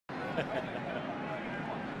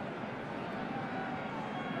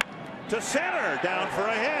To center, down for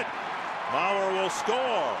a hit. Mauer will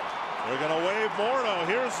score. They're going to wave Morneau.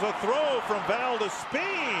 Here's the throw from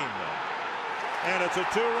Valdespin. And it's a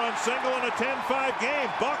 2-run single in a 10-5 game.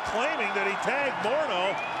 Buck claiming that he tagged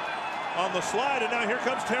Morneau on the slide, and now here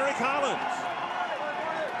comes Terry Collins.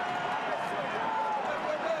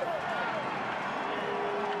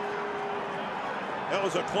 That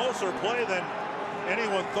was a closer play than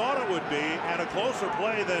anyone thought it would be, and a closer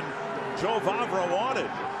play than Joe Vavra wanted.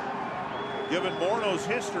 Given Morneau's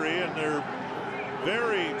history, and they're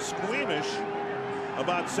very squeamish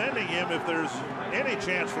about sending him if there's any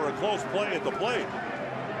chance for a close play at the plate.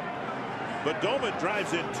 But Doumit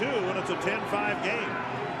drives in 2, and it's a 10-5 game.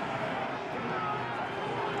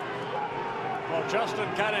 Well, Justin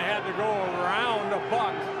kind of had to go around a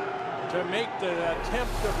Buck to make the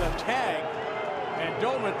attempt of the tag. And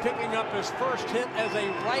Doumit picking up his first hit as a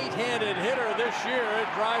right-handed hitter this year. It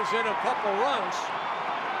drives in a couple runs.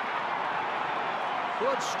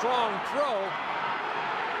 Good, strong throw.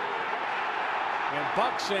 And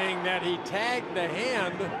Buck saying that he tagged the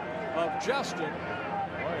hand of Justin.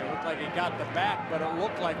 Boy, it looked like he got the bat, but it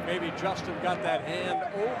looked like maybe Justin got that hand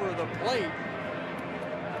over the plate.